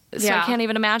 So I can't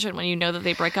even imagine when you know that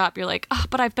they break up. You're like, oh,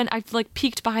 but I've like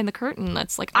peeked behind the curtain.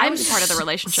 That's like I'm part of the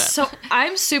relationship. So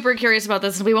I'm super curious about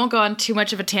this, and we won't go on too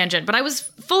much of a tangent. But I was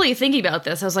fully thinking about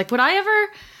this. I was like, would I ever?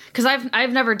 Because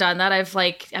I've never done that.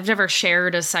 I've never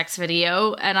shared a sex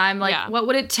video, and I'm like, what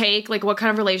would it take? Like, what kind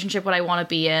of relationship would I want to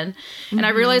be in? And I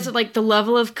realized that like the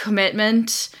level of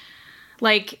commitment,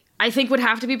 like I think would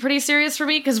have to be pretty serious for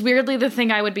me. Because weirdly, the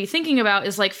thing I would be thinking about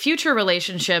is like future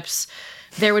relationships.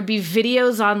 There would be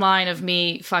videos online of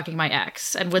me fucking my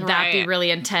ex, and would that be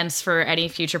really intense for any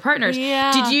future partners?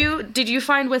 Yeah. Did you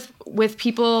find with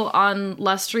people on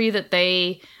Lustry that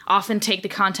they often take the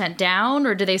content down,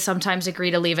 or do they sometimes agree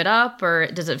to leave it up, or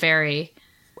does it vary?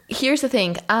 Here's the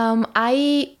thing.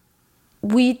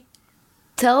 We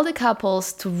tell the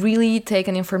couples to really take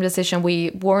an informed decision. We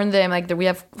warn them, like we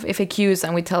have FAQs,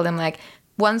 and we tell them like,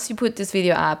 once you put this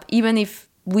video up, even if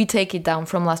we take it down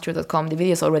from lustry.com, the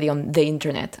video is already on the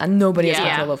internet, and nobody has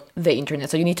control of the internet.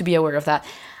 So you need to be aware of that.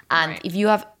 And if you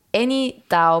have any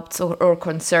doubts or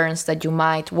concerns that you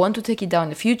might want to take it down in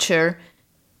the future,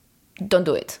 don't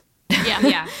do it.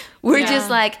 We're just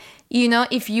like, you know,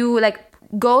 if you like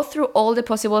go through all the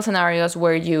possible scenarios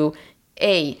where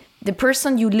the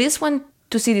person you least want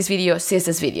to see this video sees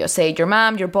this video, say your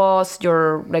mom, your boss,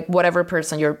 your like whatever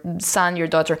person, your son, your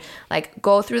daughter, like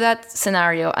go through that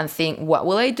scenario and think, what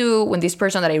will I do when this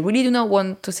person that I really do not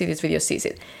want to see this video sees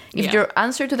it? If your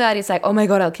answer to that is like, oh my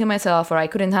God, I'll kill myself, or I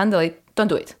couldn't handle it, don't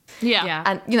do it.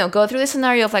 And, you know, go through the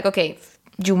scenario of like, okay,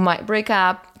 you might break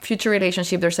up, future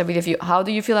relationship, there's a video of you. How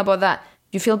do you feel about that?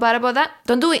 You feel bad about that?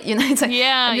 Don't do it. You know, it's like,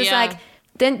 like,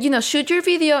 then, you know, shoot your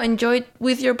video, enjoy it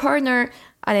with your partner,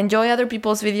 and enjoy other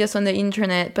people's videos on the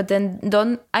internet. But then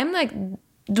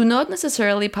do not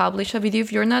necessarily publish a video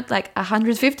if you're not like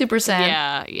 150%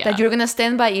 that you're going to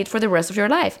stand by it for the rest of your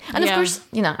life. And of course,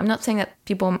 you know, I'm not saying that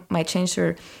people might change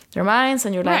their minds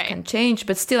and your life can change,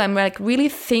 but still, I'm like, really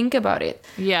think about it.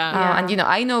 And, you know,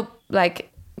 I know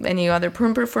like any other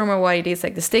porn performer what it is,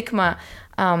 like the stigma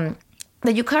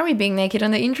that you carry being naked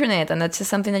on the internet. And that's just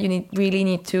something that you really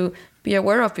need to be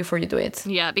aware of before you do it.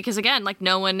 Yeah, because again, like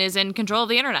no one is in control of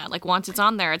the internet. Like once it's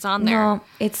on there, it's on there. No,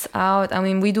 it's out. I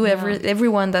mean, we do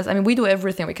everyone does. I mean, we do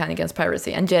everything we can against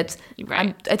piracy. And yet,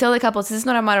 I tell the couples, this is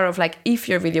not a matter of like if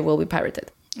your video will be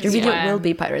pirated. Your video will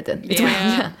be pirated. You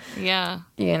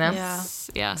know.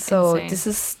 So insane.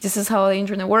 this is how the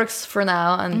internet works for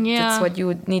now, and that's what you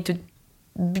would need to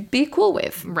be cool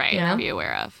with. Right. You know? Be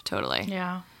aware of. Totally.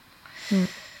 Yeah.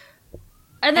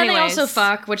 And then they also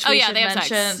fuck, which we should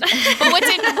mention. But what's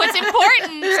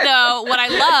important, though, what I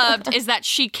loved is that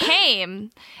she came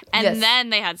and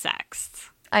then they had sex.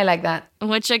 I like that.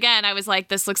 Which, again, I was like,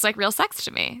 this looks like real sex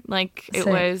to me. Like, it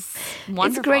was wonderful.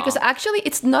 It's great because actually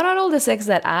it's not at all the sex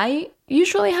that I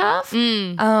usually have,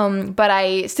 but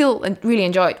I still really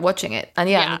enjoyed watching it. And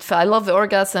I love the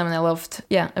orgasm and I loved,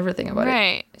 everything about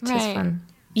it. It's just fun.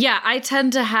 Yeah, I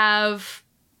tend to have,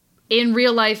 in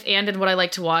real life and in what I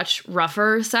like to watch,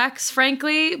 rougher sex,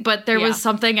 frankly. But there was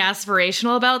something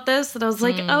aspirational about this that I was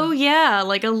like, oh yeah,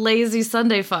 like a lazy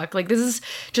Sunday fuck. Like, this is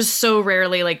just so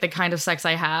rarely like the kind of sex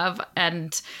I have.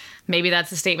 And maybe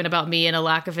that's a statement about me and a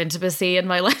lack of intimacy in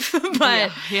my life.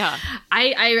 But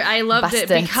I loved it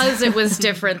because it was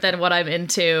different than what I'm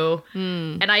into.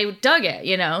 And I dug it,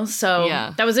 you know? So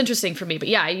that was interesting for me. But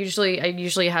yeah, I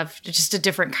usually have just a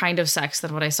different kind of sex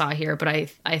than what I saw here. But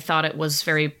I thought it was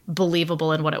very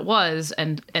believable in what it was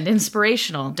and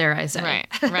inspirational, dare I say.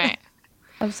 Right.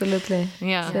 Absolutely.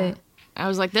 Yeah. I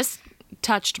was like, this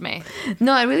touched me.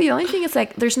 No, the only thing is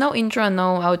like, there's no intro,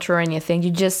 no outro or anything.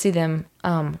 You just see them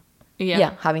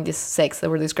having this sex that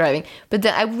we're describing. But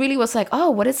then I really was like, oh,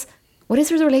 what is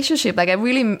your relationship? Like, I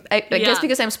guess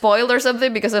because I'm spoiled or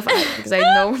something, because I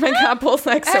know my couples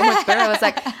like so much better. I was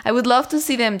like, I would love to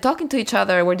see them talking to each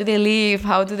other. Where do they live?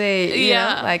 How do they, you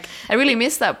know? Like, I really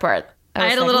missed that part. I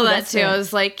had a little of that too. I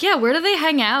was like, yeah, where do they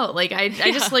hang out? Like, I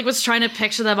just like was trying to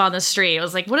picture them on the street. I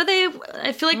was like, what are they?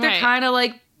 I feel like they're kind of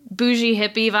like bougie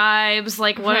hippie vibes,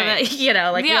 like what are they, you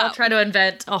know, like we all try to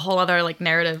invent a whole other like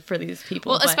narrative for these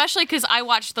people. Well, especially because I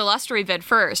watched the Lustery vid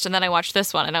first and then I watched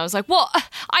this one and I was like, well,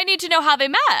 I need to know how they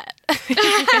met.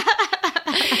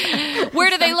 Where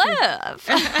do they live?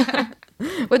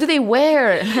 What do they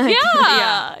wear?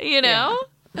 You know?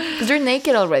 Because they're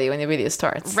naked already when the video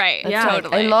starts. Right,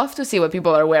 totally. I love to see what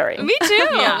people are wearing. Me too.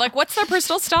 Like, what's their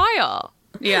personal style?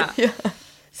 Yeah.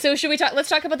 So should we talk? Let's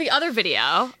talk about the other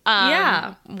video,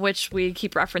 which we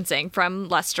keep referencing from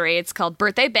Lustery. It's called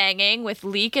Birthday Banging with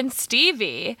Leek and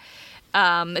Stevie.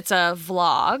 It's a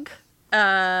vlog.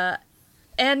 And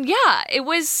it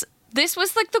was... This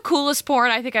was like the coolest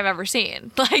porn I think I've ever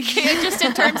seen. Like, just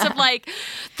in terms of like,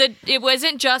 it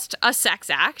wasn't just a sex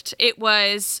act. It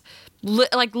was...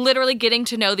 like literally getting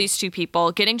to know these two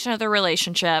people, getting to know their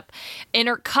relationship,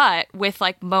 intercut with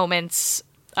like moments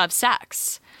of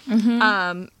sex.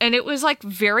 And it was like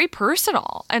very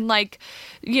personal, and like,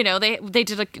 you know, they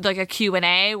did a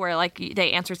Q&A where like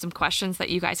they answered some questions that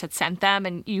you guys had sent them,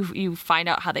 and you find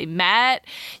out how they met.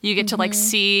 You get to like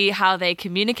see how they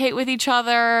communicate with each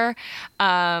other,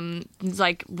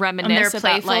 like reminisce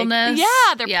about like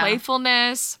their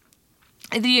playfulness.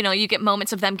 You know, you get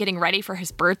moments of them getting ready for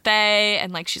his birthday,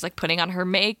 and like she's like putting on her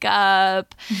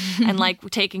makeup and like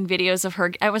taking videos of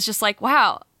her. I was just like,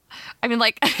 wow. I mean,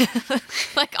 like,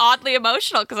 like oddly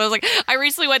emotional, because I was like, I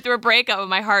recently went through a breakup and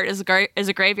my heart is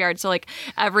a graveyard. So like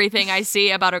everything I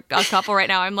see about a couple right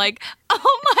now, I'm like,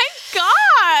 oh my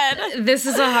God. This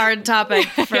is a hard topic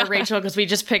for Rachel, because we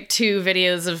just picked 2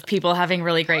 videos of people having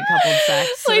really great coupled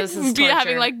sex. So like, this is torture.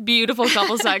 Having like beautiful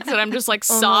couple sex, and I'm just like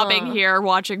sobbing here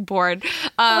watching porn.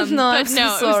 But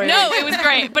it was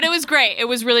great. But it was great. It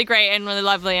was really great and really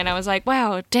lovely. And I was like,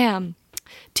 wow, damn.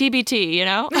 TBT, you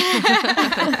know?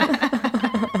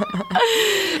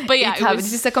 But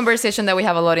this is a conversation that we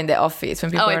have a lot in the office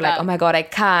when people are like, oh my God, I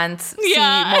can't see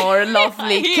more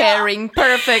lovely, caring,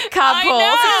 perfect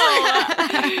couples.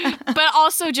 But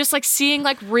also just like seeing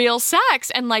like real sex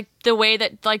and like the way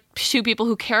that like two people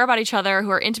who care about each other, who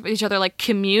are intimate with each other, like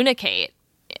communicate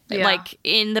like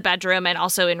in the bedroom and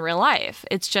also in real life.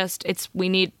 We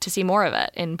need to see more of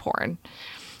it in porn.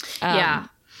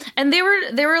 And they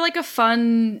were like a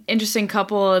fun, interesting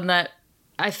couple in that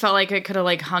I felt like I could have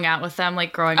like hung out with them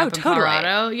like growing up in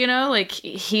Colorado, you know? Like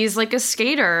he's like a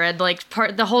skater, and like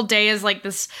the whole day is like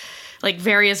this like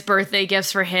various birthday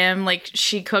gifts for him. Like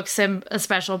she cooks him a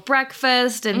special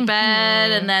breakfast in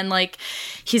bed, and then like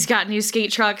he's got new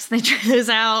skate trucks and they try those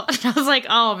out. And I was like,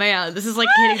 oh man, this is like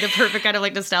hitting the perfect kind of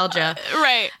like nostalgia.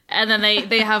 Right. And then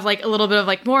they have like a little bit of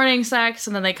like morning sex,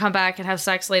 and then they come back and have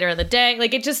sex later in the day.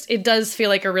 Like it does feel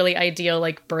like a really ideal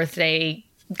like birthday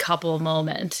couple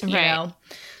moment, you know?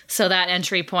 So that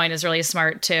entry point is really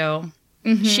smart too.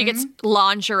 She gets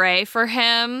lingerie for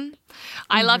him.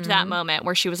 I loved that moment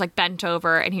where she was like bent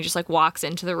over and he just like walks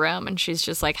into the room and she's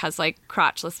just like has like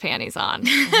crotchless panties on and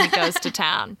he goes to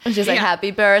town. And she's like,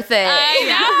 happy birthday.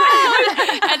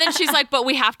 And then she's like, but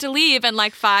we have to leave in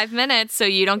like 5 minutes so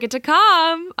you don't get to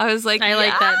come. I was like, I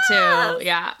like that too.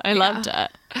 Yeah. I loved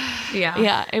it.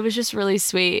 Yeah, it was just really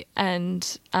sweet.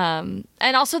 And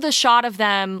also the shot of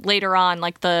them later on,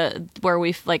 like where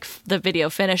we like the video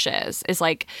finishes is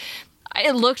like,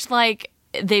 it looked like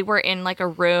they were in like a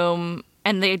room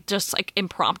and they just like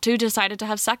impromptu decided to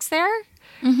have sex there.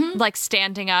 like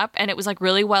standing up, and it was like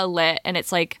really well lit, and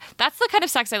it's like that's the kind of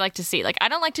sex I like to see. Like I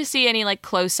don't like to see any like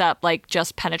close up like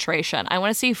just penetration. I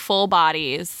want to see full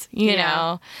bodies, you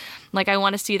know. Like I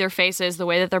want to see their faces, the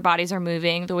way that their bodies are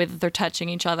moving, the way that they're touching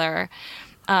each other.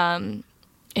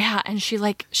 Yeah, and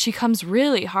she comes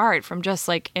really hard from just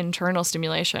like internal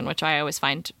stimulation, which I always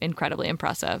find incredibly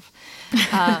impressive.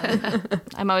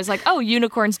 I'm always like, oh,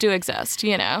 unicorns do exist,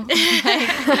 you know?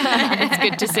 It's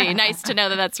good to see. Nice to know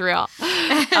that that's real.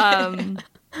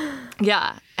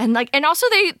 Yeah, and also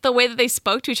the way that they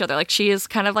spoke to each other, like she is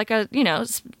kind of like a, you know,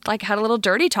 like had a little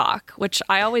dirty talk, which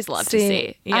I always love to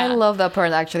see. Yeah. I love that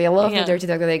part actually. I love the dirty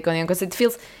talk that they go in, because it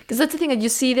feels, because that's the thing that you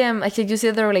see them, like you see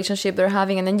the relationship they're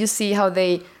having, and then you see how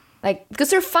they like, because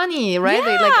they're funny, right? Yeah.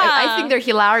 They, like I think they're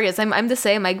hilarious. I'm the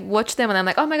same. I watch them and I'm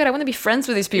like, oh my god, I want to be friends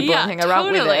with these people and hang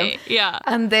around with them. Yeah.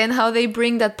 And then how they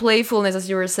bring that playfulness, as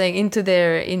you were saying, into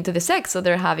the sex that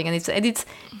they're having, and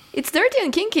it's dirty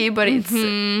and kinky, but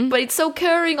it's so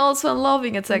caring also and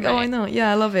loving. It's like, oh, I know.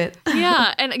 Yeah, I love it.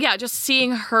 Yeah, and just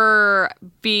seeing her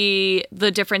be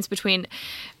the difference between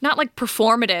not like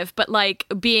performative, but like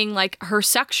being like her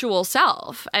sexual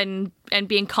self and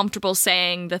being comfortable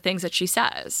saying the things that she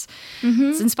says.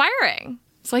 It's inspiring.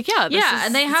 It's like,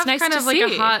 and they have nice kind of like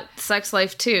see. a hot sex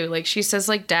life too. Like she says,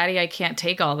 like, "Daddy, I can't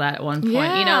take all that" at one point.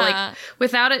 You know, like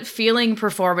without it feeling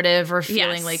performative or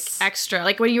feeling like extra.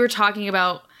 Like when you were talking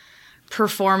about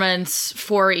performance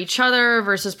for each other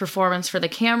versus performance for the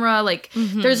camera, like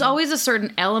there's always a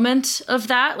certain element of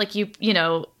that, like you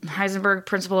know, Heisenberg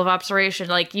principle of observation,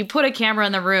 like you put a camera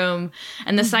in the room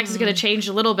and the sex is going to change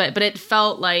a little bit, but it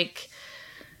felt like,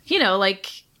 you know,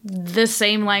 like the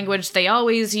same language they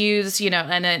always use, you know,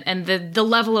 and the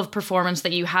level of performance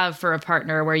that you have for a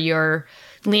partner where you're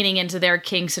leaning into their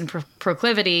kinks and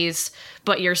proclivities,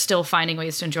 but you're still finding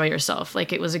ways to enjoy yourself.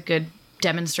 Like it was a good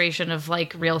demonstration of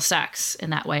like real sex in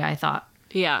that way, I thought.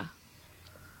 Yeah.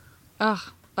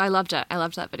 Oh, I loved it. I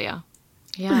loved that video.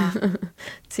 Yeah.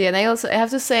 See, and I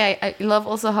have to say, I love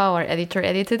also how our editor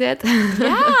edited it.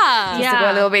 Yeah. Just to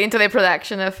go a little bit into the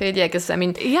production of it. Yeah, because I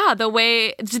mean, yeah, the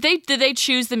way did they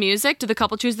choose the music? Did the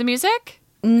couple choose the music?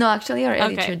 No, actually, our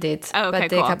editor did. Oh, okay, but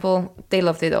the couple, they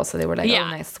loved it also. They were like, oh,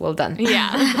 nice, well done.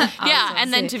 Yeah. Yeah,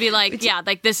 and then to be like,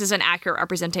 like this is an accurate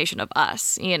representation of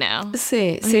us, you know?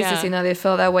 See, no, they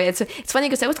felt that way. It's funny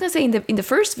because I was going to say in the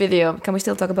first video, can we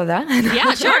still talk about that?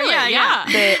 Yeah, sure, yeah.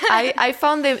 I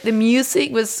found the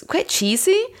music was quite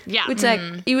cheesy. Yeah. Which like,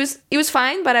 it was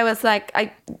fine, but I was like,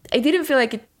 I didn't feel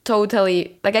like it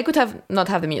totally, like I could have not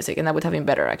have the music and that would have been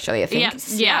better actually, I think.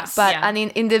 Yes. But and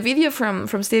in the video from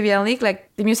Stevie and Nick,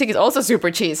 like the music is also super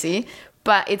cheesy,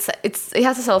 but it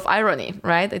has a self-irony,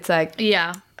 right? It's like,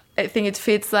 I think it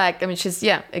fits, like, I mean, she's,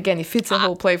 again, it fits the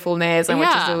whole playfulness and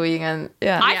what she's doing, and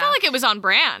I felt like it was on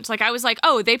brand. Like I was like,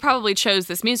 oh, they probably chose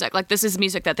this music. Like this is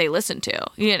music that they listen to,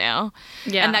 you know?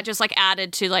 Yeah. And that just like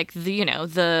added to like the, you know,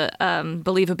 the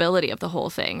believability of the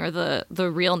whole thing, or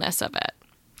the realness of it.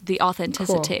 The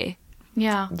authenticity. Cool.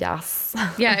 Yeah. Yes.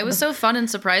 Yeah, it was so fun and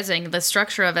surprising. The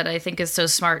structure of it, I think, is so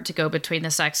smart to go between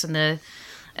the sex and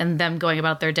them going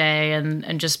about their day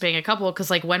and just being a couple.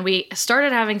 Because like when we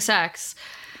started having sex,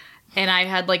 and I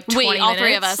had like 20 all minutes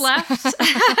three of us left.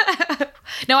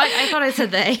 No, I thought I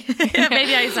said they.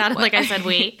 Maybe I sounded like I said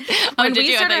we. When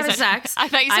we started having sex, I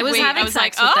thought you said I was we. having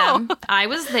sex with them. I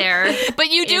was there. But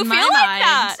you do feel like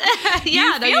that.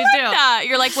 Yeah, you do that.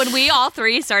 You're like, when we all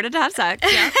three started to have sex.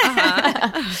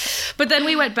 Yeah. But then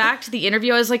we went back to the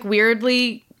interview. I was like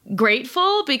weirdly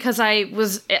grateful because I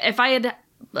was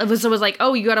like,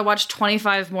 oh, you got to watch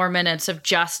 25 more minutes of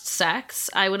just sex,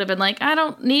 I would have been like, I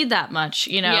don't need that much,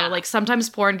 you know? Like sometimes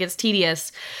porn gets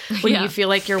tedious when you feel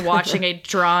like you're watching a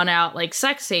drawn out like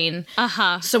sex scene.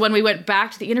 So when we went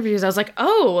back to the interviews, I was like,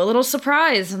 oh, a little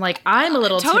surprised, and like I'm a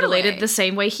little titillated the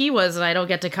same way he was, and I don't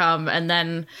get to come. And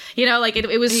then, you know, like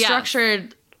it was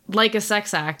structured like a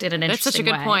sex act in an interesting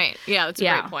way. That's such a good point. Yeah, that's a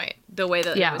great point. The way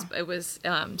that it was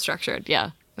structured. Yeah,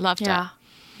 I loved it.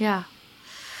 Yeah.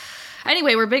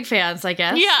 Anyway, we're big fans, I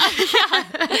guess. Yeah.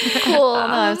 Cool. No,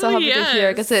 I'm so happy to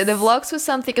hear, because the vlogs was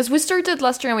something, because we started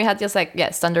last year and we had just like,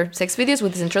 standard sex videos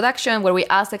with this introduction where we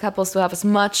asked the couples to have as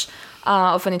much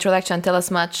of an introduction, tell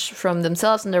as much from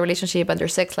themselves and their relationship and their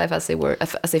sex life as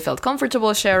they felt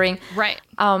comfortable sharing. Right.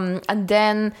 And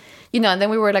then, you know, and then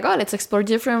we were like, oh, let's explore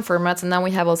different formats. And now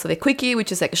we have also the quickie,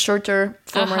 which is like a shorter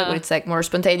format, where it's like more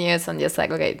spontaneous and just like,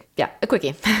 okay, a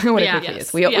quickie. What a quickie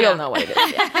is. We all know what it is.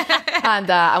 And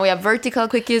we have vertical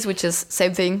quickies, which is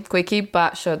same thing, quickie,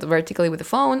 but shot vertically with the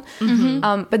phone.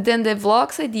 But then the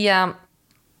vlogs idea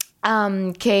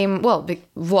big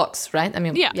vlogs, right? I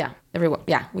mean, everyone,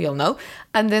 we all know.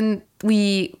 And then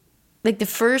we like the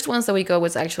first ones that we got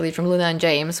was actually from Luna and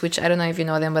James, which I don't know if you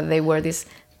know them, but they were this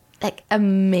like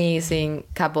amazing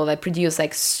couple that produced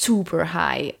like super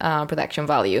high production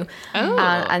value.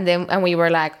 And we were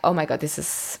like, oh my God, this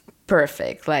is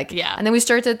perfect. Like, and then we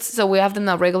started, so we have them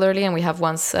now regularly, and we have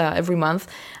once every month.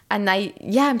 And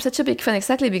I'm such a big fan,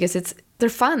 exactly, because they're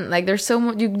fun. Like, there's so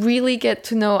much, you really get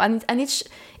to know, and each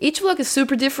vlog is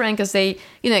super different, because they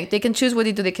can choose what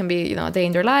they do. They can be, a day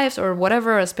in their lives or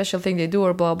whatever, a special thing they do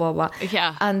or blah, blah, blah.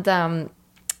 Yeah. And the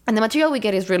material we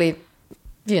get is really,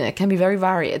 it can be very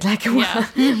varied, like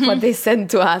what they send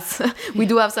to us. We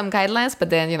do have some guidelines, but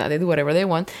then, they do whatever they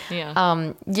want.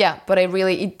 Yeah. But I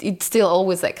really, it still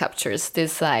always like captures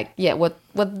this, like,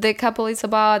 what the couple is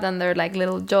about, and their like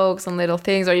little jokes and little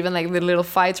things, or even like little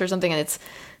fights or something. And it's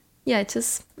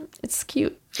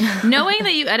cute. Knowing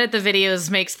that you edit the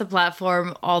videos makes the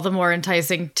platform all the more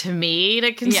enticing to me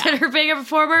to consider being a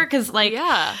performer. Cause like,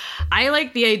 I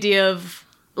like the idea of,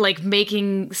 like,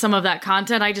 making some of that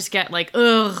content. I just get like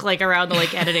around the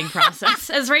like editing process.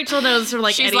 As Rachel knows from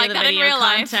like She's any like of the that in video real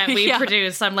life. content we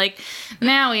produce, I'm like,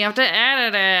 now we have to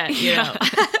edit it, you know.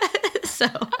 So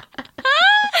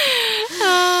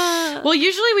well,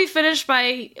 usually we finish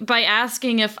by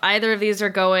asking if either of these are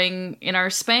going in our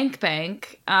spank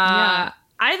bank. I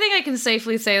think I can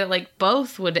safely say that like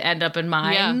both would end up in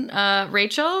mine.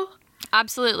 Rachel?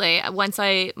 Absolutely. Once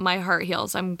my heart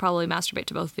heals, I'm probably masturbate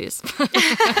to both these.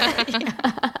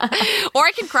 Or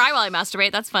I can cry while I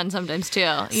masturbate. That's fun sometimes too.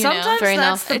 Sometimes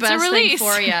that's the best thing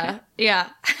for you. Yeah.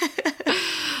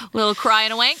 Little cry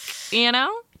and a wank,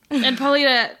 And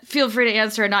Paulita, feel free to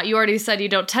answer or not. You already said you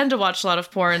don't tend to watch a lot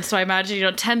of porn, so I imagine you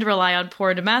don't tend to rely on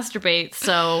porn to masturbate.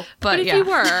 So, but if you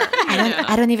were,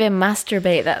 I don't even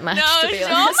masturbate that much. No, to be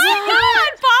honest. oh my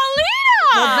God, Paulita!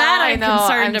 Well, that I'm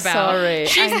concerned I'm about. Sorry.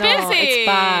 She's busy.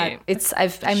 It's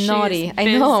bad. I'm naughty. I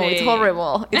know, it's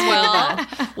horrible. It's really bad.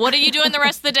 What are you doing the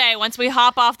rest of the day? Once we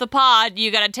hop off the pod,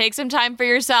 you gotta take some time for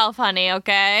yourself, honey.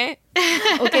 Okay?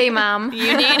 Okay, Mom.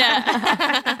 You need it.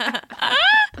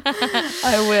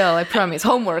 I will. I promise.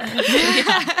 Homework.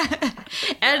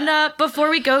 And before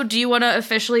we go, do you want to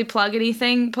officially plug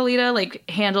anything, Paulita? Like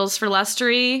handles for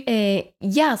Lustery?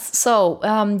 Yes. So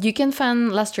you can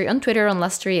find Lustery on Twitter on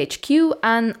Lustery HQ,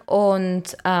 and on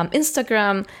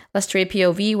Instagram, Lustery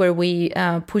POV, where we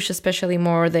push especially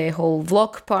more the whole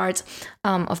vlog part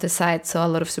of the site. So a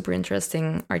lot of super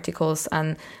interesting articles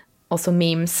and also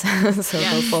memes, so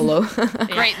go follow.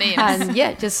 Great memes. And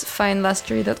just find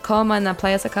lustery.com and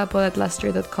apply as a couple at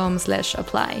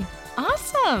lustery.com/apply.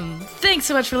 Awesome. Thanks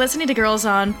so much for listening to Girls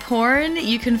on Porn.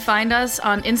 You can find us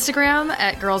on Instagram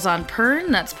at Girls on Pern,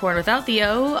 that's porn without the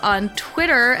O, on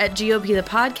Twitter at GOP the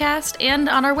podcast, and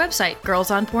on our website,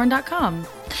 girlsonporn.com.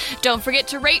 Don't forget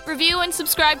to rate, review, and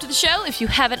subscribe to the show if you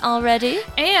haven't already.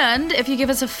 And if you give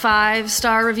us a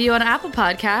 5-star review on Apple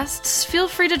Podcasts, feel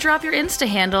free to drop your Insta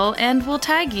handle and we'll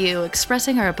tag you,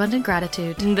 expressing our abundant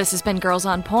gratitude. This has been Girls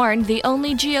on Porn, the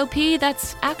only GOP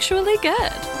that's actually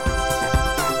good.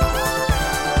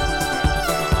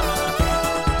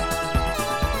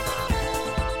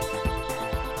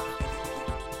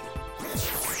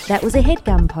 That was a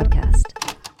HeadGum podcast.